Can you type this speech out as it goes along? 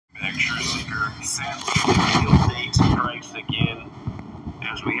Seeker. Sadly, the kill date strikes again.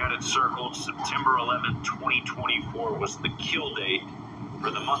 As we had it circled, September 11th, 2024 was the kill date for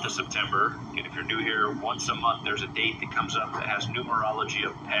the month of September. And if you're new here, once a month there's a date that comes up that has numerology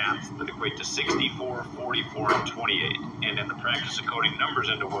of paths that equate to 64, 44, and 28. And in the practice of coding numbers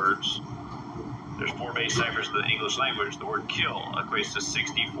into words, there's 4 base ciphers of the English language. The word kill equates to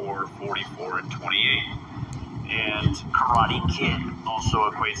 64, 44, and 28. And Karate Kid also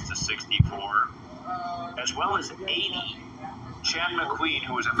equates to 64, as well as 80. Chad Mcqueen,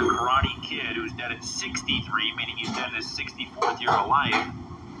 who was in the Karate Kid, who's dead at 63, meaning he's dead in his 64th year of life.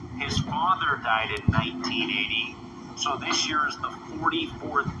 His father died in 1980, so this year is the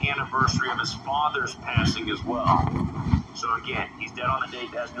 44th anniversary of his father's passing as well. So again, he's dead on a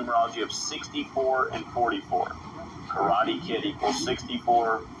date that has numerology of 64 and 44. Karate Kid equals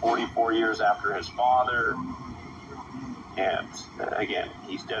 64, 44 years after his father. And again,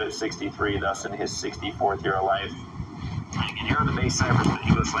 he's dead at 63, thus in his 64th year of life. And here are the base ciphers of the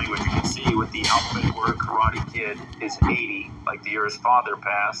English language. You can see with the alphabet word Karate Kid is 80, like the year his father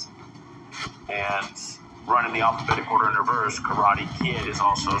passed. And running the alphabetic order in reverse, Karate Kid is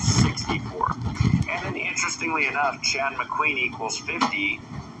also 64. And then interestingly enough, Chad Mcqueen equals 50.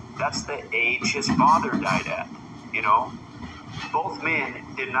 That's the age his father died at. You know, both men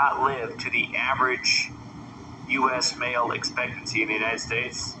did not live to the average U.S. male expectancy in the United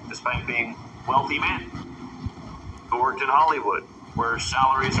States, despite being wealthy men who worked in Hollywood, where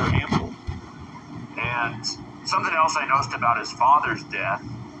salaries are ample. And something else I noticed about his father's death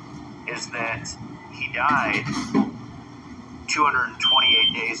is that he died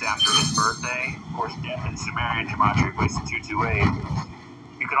 228 days after his birthday. Of course, death in Sumerian Gematria equates to 228.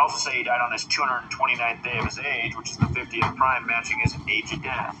 You could also say he died on his 229th day of his age, which is the 50th prime, matching his age of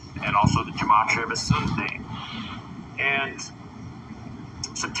death, and also the Gematria of his son's name. And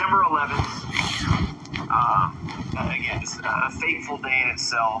September 11th, again, it's a fateful day in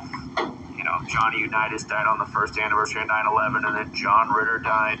itself. You know, Johnny Unitas died on the first anniversary of 9/11, and then John Ritter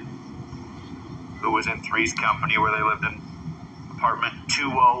died, who was in Three's Company, where they lived in apartment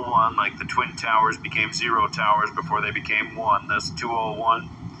 201, like the Twin Towers became 0 towers before they became 1. That's 201.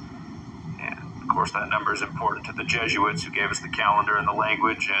 And, of course, that number is important to the Jesuits, who gave us the calendar and the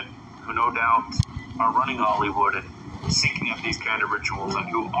language, and who no doubt are running Hollywood and syncing up these kind of rituals, and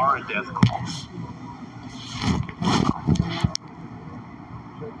who are a death cult.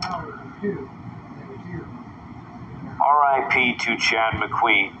 R.I.P. to Chad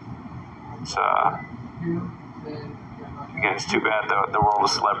Mcqueen. It's, again, it's too bad the world of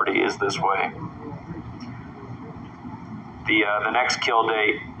celebrity is this way. The next kill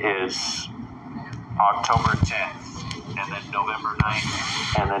date is October 10th, and then November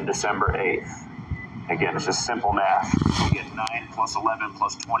 9th, and then December 8th. Again, it's just simple math. You get 9 plus 11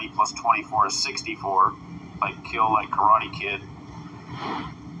 plus 20 plus 24 is 64. Like kill, like Karate Kid.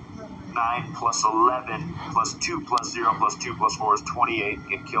 9 plus 11 plus 2 plus 0 plus 2 plus 4 is 28.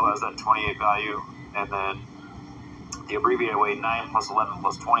 And kill has that 28 value. And then the abbreviated way, 9 plus 11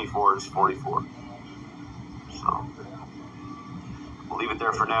 plus 24 is 44. So we'll leave it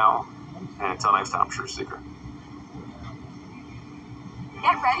there for now. And until next time, Truth Seeker.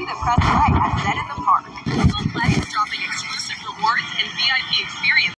 Get ready to press play at Zen in the Park. Google Play is dropping exclusive rewards and VIP experiences.